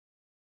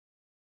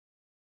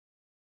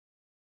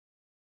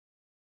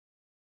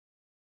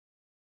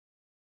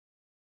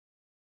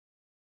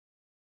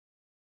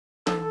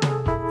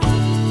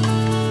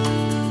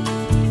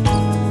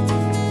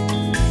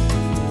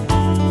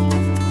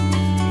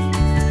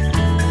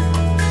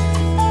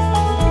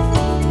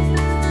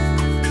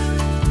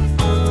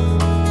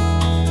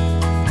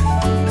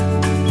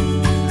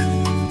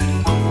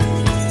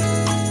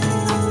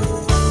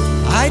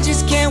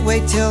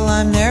wait till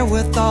I'm there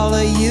with all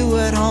of you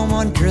at home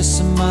on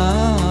Christmas.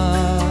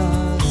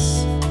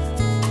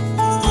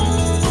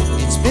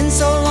 It's been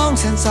so long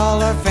since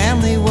all our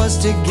family was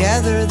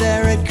together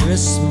there at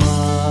Christmas.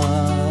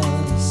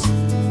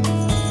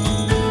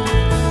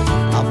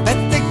 I'll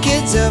bet the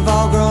kids have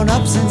all grown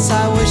up since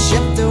I was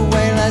shipped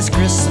away last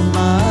Christmas.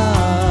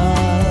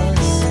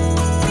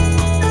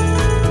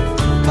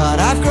 But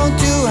I've grown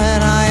too,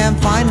 and I am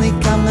finally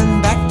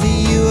coming back to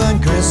you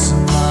on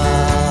Christmas.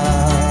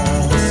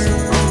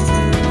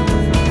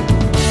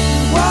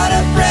 What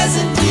a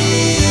present,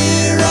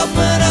 dear,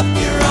 open up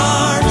your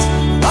arms.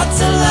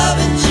 Lots of love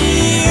and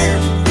cheer,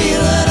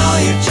 feeling all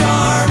your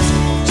charms.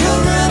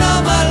 Children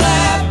on my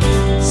lap,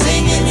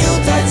 singing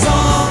Yuletide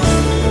songs.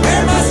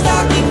 Wear my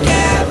stocking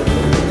cap,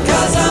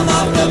 'cause I'm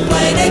off the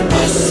plane at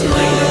Christmas.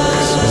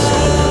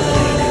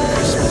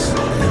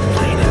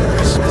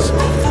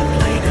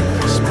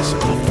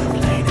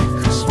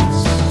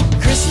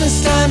 Christmas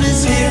time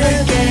is here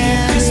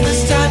again. Christmas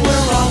time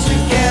we're all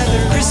together.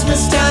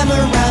 Christmas time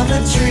around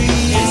the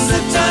tree. It's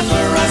the time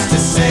for us to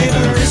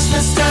savor.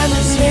 Christmas time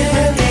is here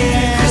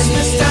again.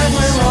 Christmas time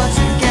we're all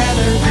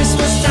together.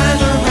 Christmas time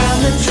around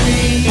the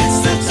tree. It's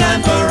the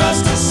time for us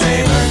to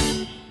savor.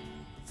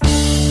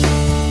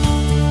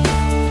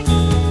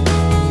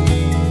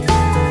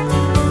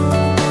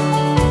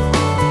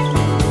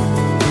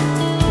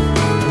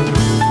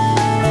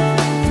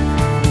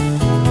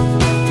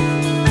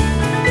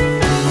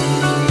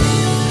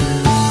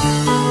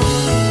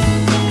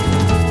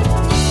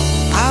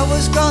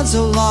 Gone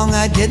so long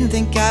I didn't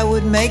think I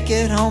would make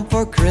it home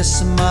for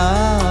Christmas.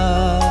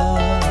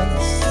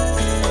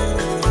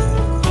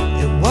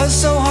 It was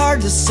so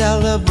hard to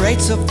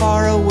celebrate so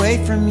far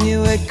away from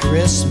you at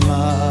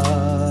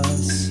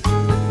Christmas.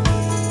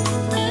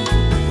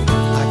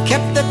 I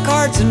kept the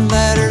cards and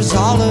letters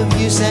all of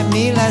you sent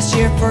me last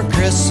year for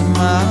Christmas.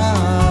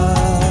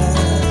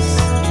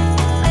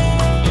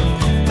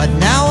 But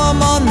now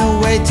I'm on the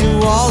way to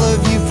all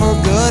of you for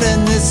good,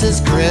 and this is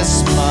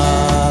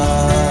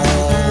Christmas.